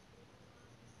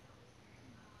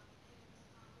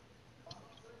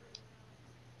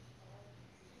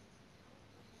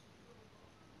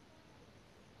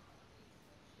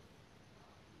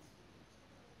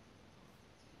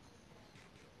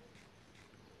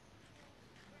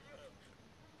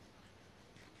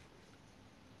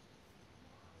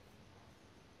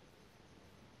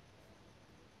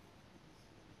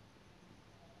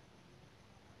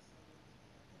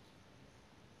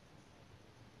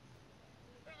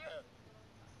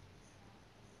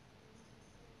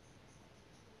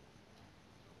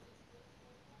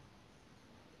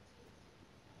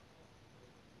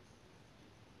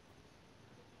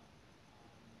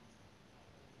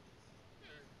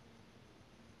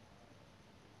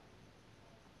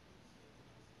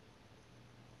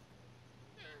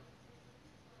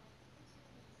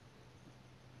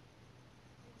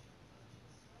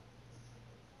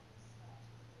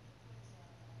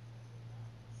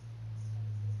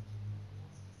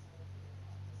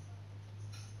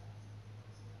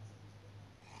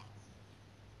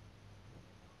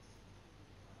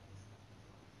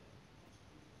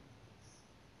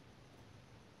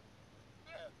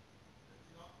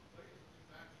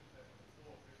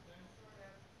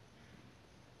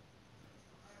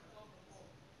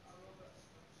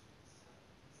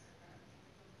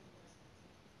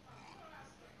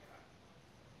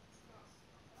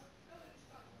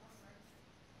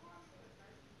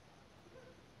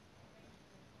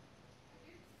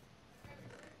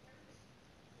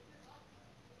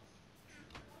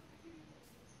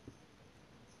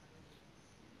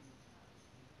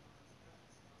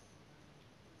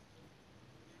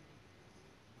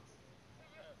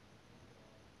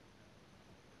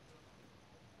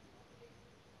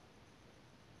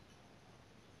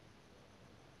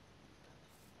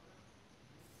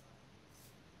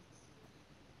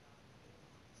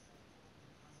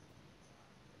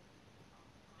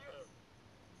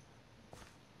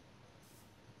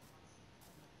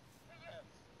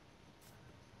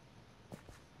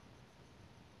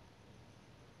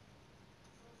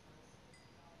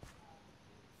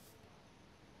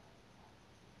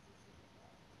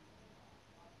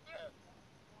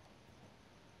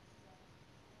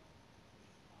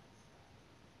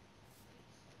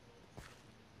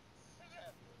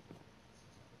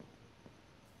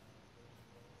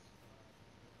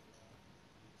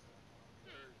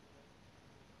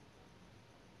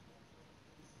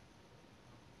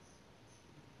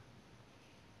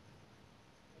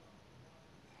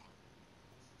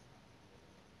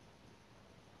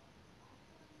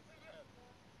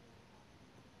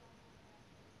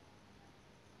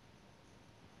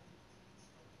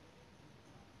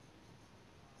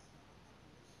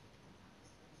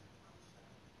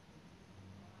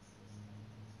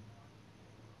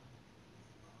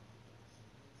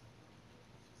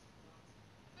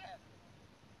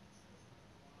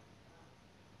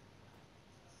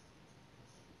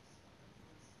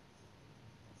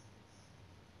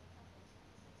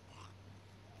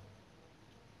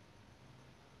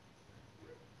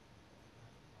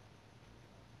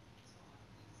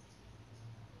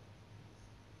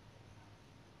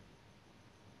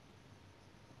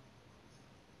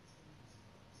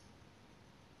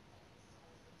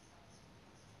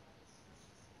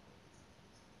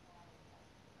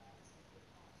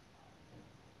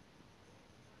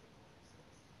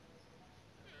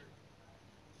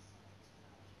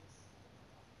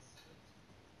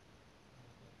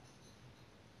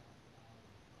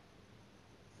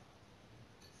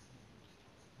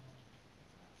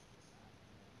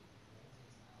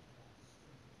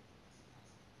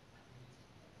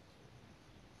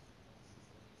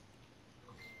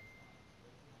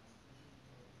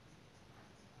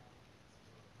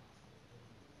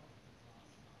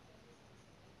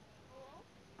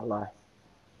 Hello.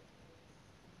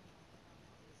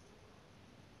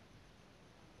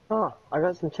 Oh, I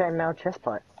got some chainmail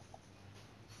chestplate.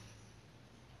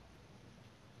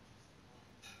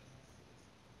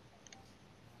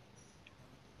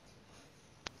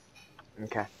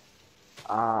 Okay.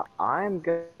 I'm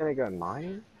gonna go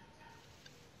mining.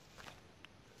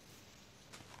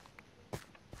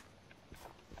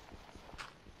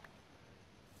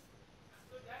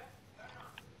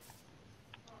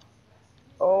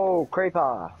 Oh,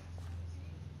 creeper!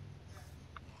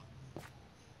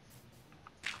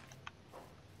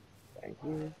 Thank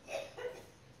you.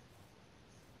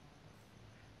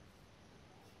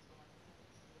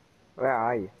 Where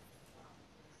are you?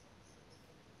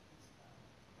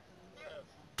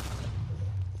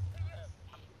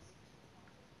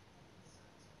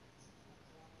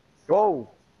 Oh,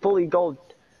 fully gold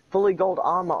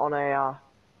armor on a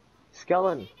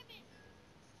skeleton.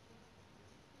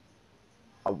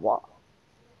 A what?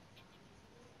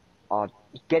 Oh,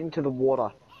 get into the water.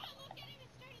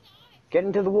 Get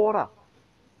into the water.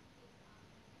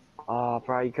 Oh,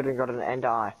 bro, you could have got an end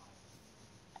eye.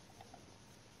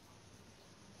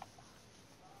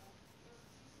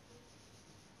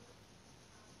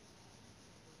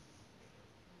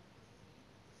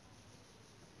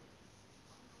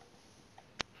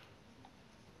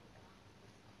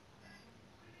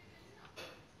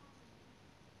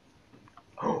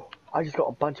 I just got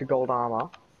a bunch of gold armor.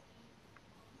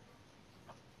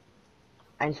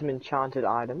 And some enchanted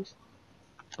items.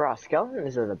 Bruh,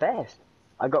 skeletons are the best.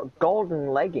 I got golden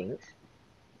leggings.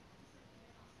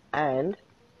 And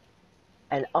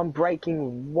an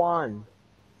unbreaking 1.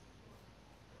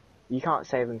 You can't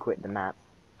save and quit the map.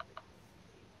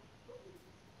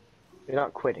 You're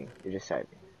not quitting, you're just saving.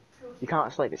 You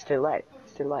can't sleep, it's too late.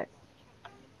 It's too late.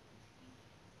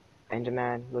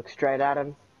 Enderman, look straight at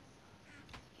him.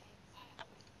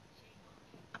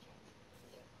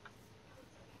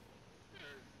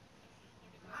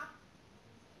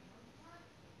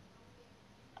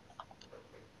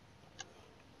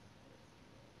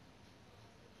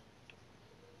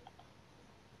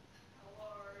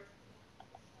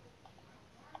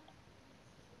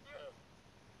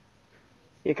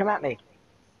 You come at me.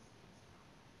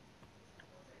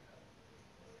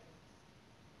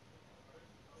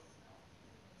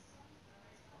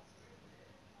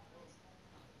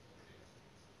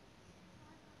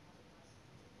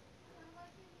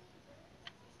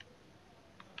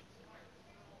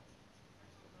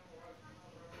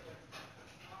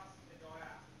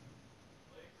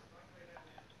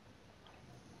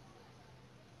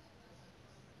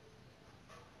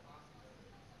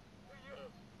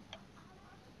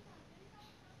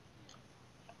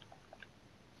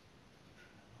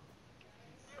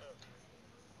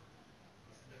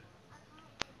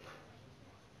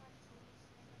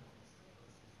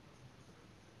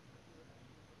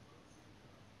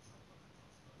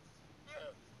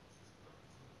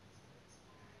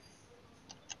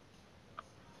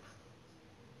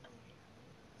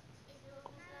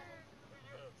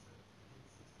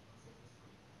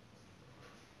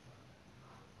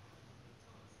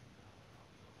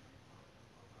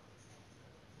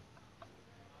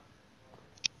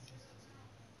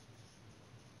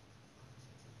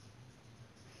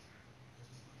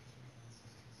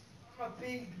 A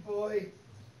big boy.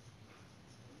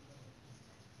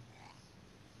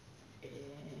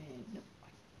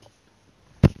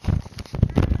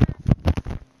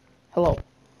 Hello.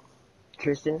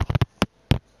 Tristan,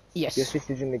 Yes. your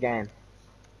sister's in the game.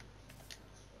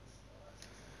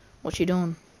 What's she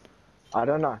doing? I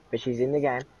don't know, but she's in the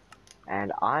game.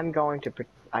 And I'm going to...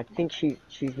 I think she's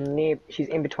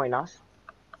in between us.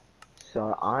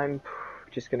 So I'm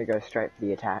just going to go straight for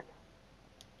the attack.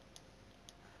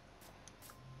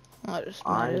 I just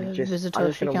I'm made a just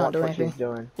visitor. She gonna can't watch do what anything. she's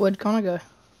doing. Where'd Connor go?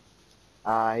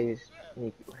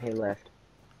 He left.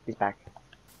 He's back.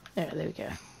 Yeah, there we go.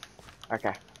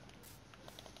 Okay.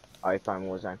 Oh, he's playing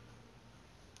Warzone.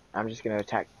 I'm just gonna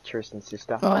attack Tristan's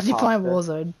sister. Oh, is he Past playing her.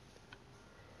 Warzone?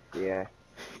 Yeah.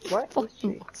 What is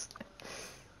she?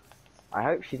 I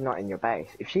hope she's not in your base.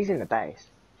 If she's in the base.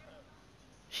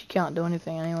 She can't do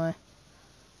anything anyway.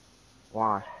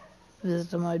 Why?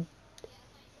 Visitor mode.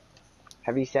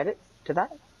 Have you set it to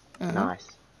that? Mm-hmm. Nice.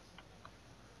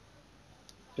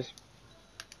 Just...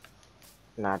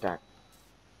 No, I don't.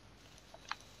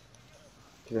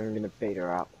 Because I'm gonna beat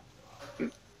her up.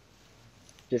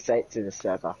 Just say it's in the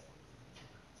server.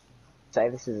 Say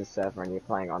this is a server and you're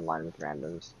playing online with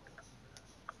randoms.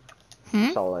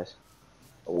 Hmm? Solos.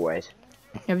 Always.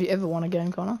 Have you ever won a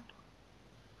game, Connor?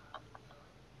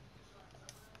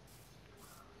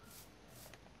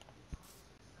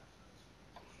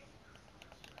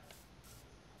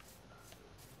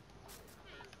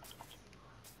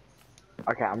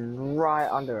 Okay, I'm right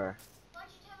under her.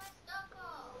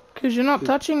 Because you're not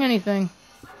touching anything.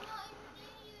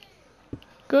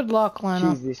 Good luck,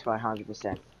 Lana. She's this way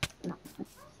 100%.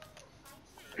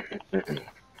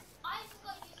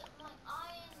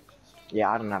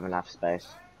 Yeah, I don't have enough space.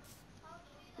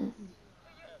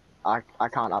 I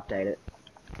can't update it.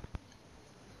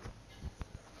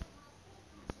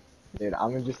 Dude,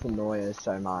 I'm gonna just annoy her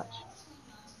so much.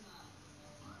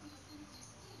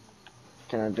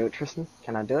 Can I do it, Tristan?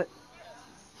 Can I do it?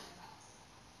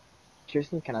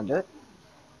 Tristan, can I do it?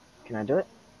 Can I do it?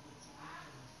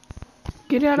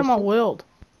 Get out of my Tristan? world.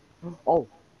 Oh,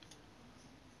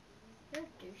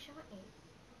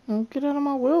 Well, get out of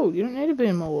my world. You don't need to be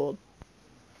in my world.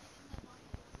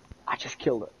 I just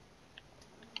killed it.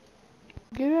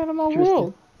 Get out of my Tristan.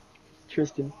 world.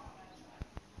 Tristan.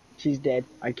 She's dead.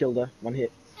 I killed her. One hit.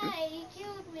 Hey, you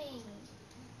killed me.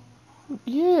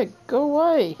 Yeah, go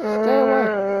away. Stay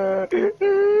away.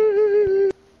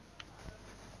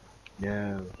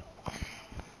 No.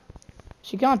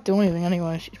 She can't do anything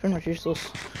anyway. She's pretty much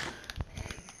useless.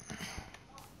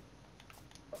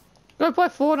 Go play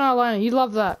Fortnite, Lena. You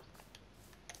love that.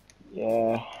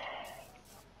 Yeah.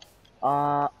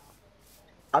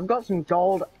 I've got some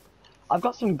gold. I've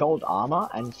got some gold armor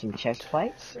and some chest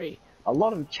plates. 3, A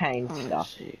lot of chain 5, stuff.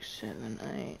 6, 7,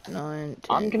 8, 9,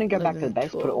 10, I'm gonna go 11, back to the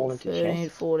base, 12, put it all into 13,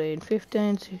 chest. 14,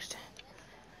 15, 16,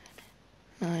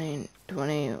 19,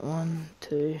 20, 1,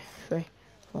 2, 3,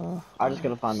 4. I'm just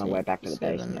gonna find my way back to the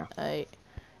base 7, now. 8.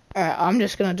 Alright, I'm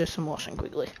just gonna do some washing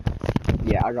quickly.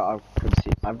 Yeah,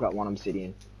 I've got one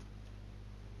obsidian.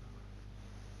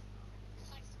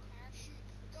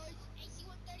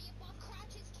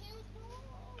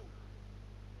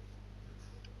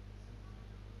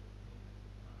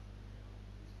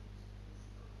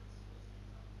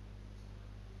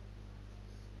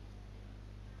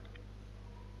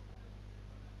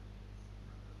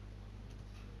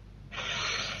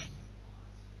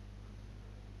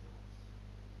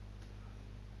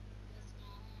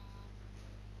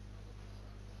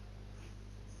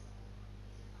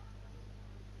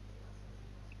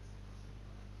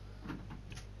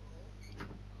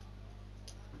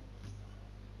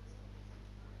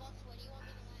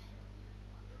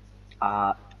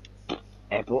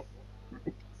 Airport.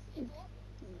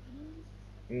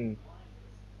 Mm.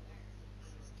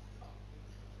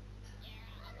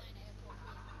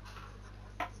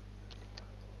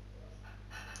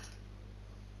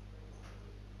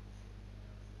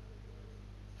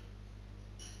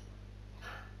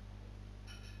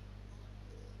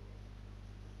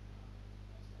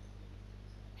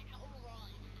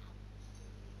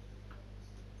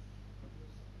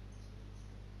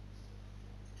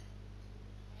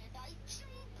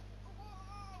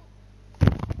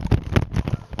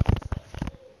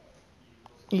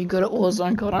 You good at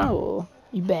Warzone, Connor, or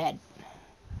you bad?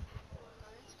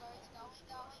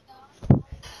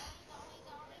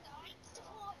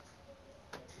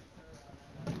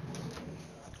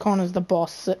 Connor's the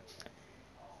boss at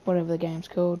whatever the game's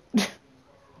called.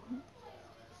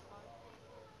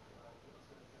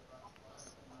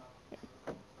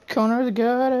 Connor's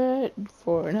got it.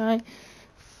 Fortnite.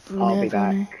 I'll be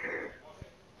back.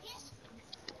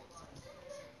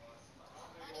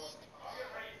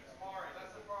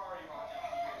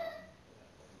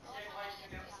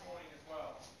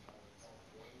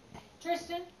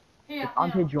 Tristan, here. If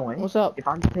Ante joins, What's up? If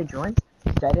Ante joins,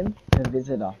 set him to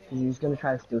visitor. He's gonna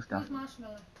try to steal stuff. Where's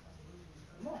Marshmallow?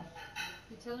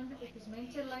 You tell him if he's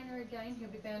mean to Elena again, he'll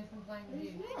be banned from playing with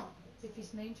you. If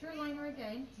he's mean to Elena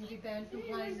again, he'll be banned from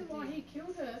playing with you. He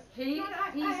killed her. He's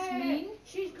mean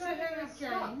She's to grabbing her our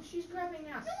stuff. again. She's grabbing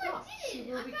our No, stuff. I She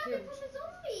didn't. will I be grabbed it killed. from a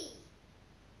zombie.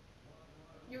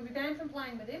 You'll be banned from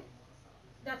playing with him.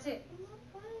 That's it. I'm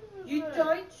not playing with You her.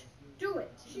 don't do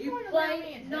it. She You won't allow me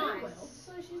play in her nice. world,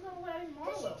 so she's not allowed in my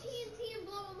Because world. you TNT and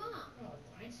blow them up. Oh,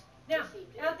 right. Now,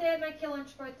 out there, make your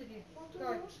lunch, both of you. I'll do Go.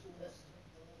 the rest of this.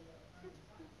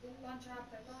 Lunch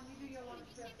after. Go on, you do your lunch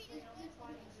first.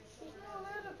 She's not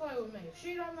allowed to play with me. If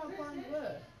she don't know playing with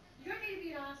her. You don't need to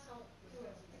be an asshole to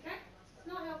her, okay? It's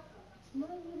not helpful. It's not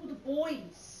all the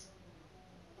boys.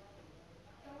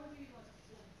 Go over your lunch.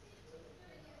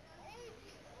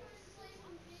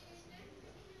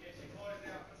 Get your clothes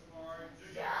out for tomorrow. Do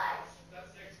your house.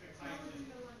 That's the expectation.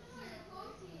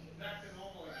 Back to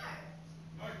normal again.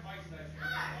 No PlayStation.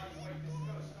 Bloody week. This has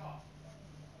got to stop.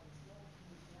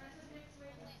 That's it next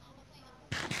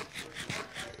week.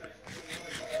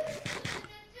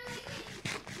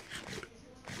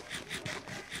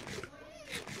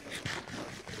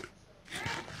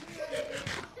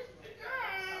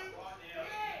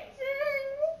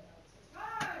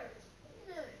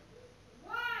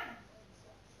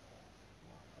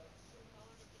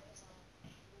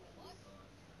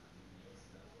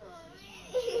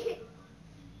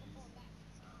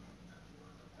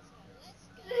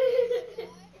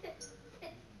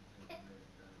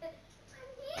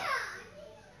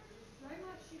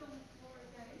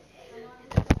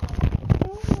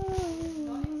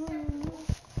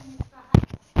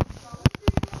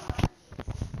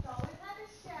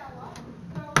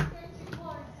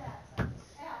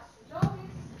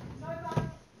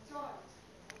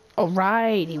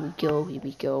 Alright, here we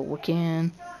go, we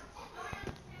can.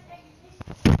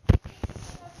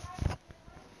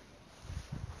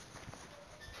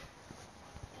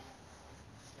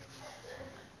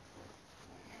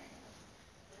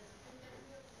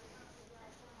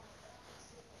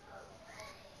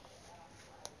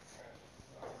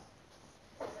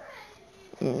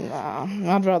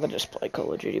 Nah, I'd rather just play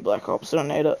Call of Duty Black Ops. I don't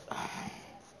need it. I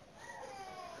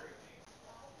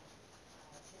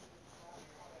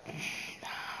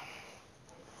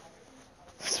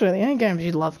swear, the only games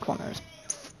you love, Connor, is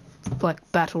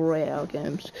like Battle Royale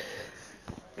games.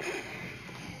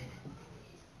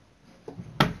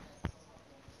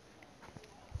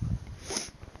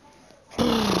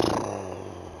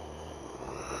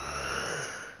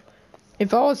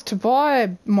 If I was to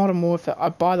buy Modern Warfare,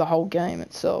 I'd buy the whole game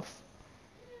itself.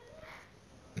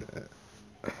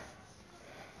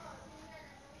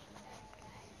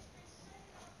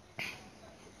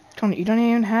 Connor, you don't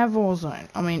even have Warzone.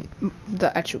 I mean,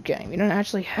 the actual game. You don't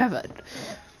actually have it.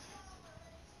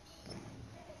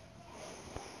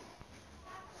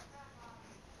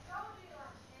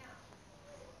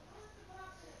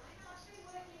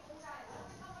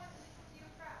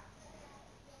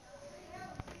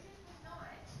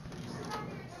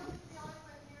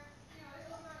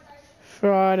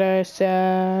 Friday,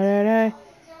 Saturday,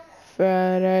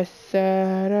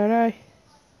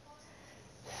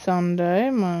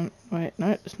 Sunday, wait, no,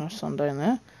 there's no Sunday in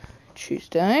there.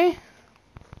 Tuesday.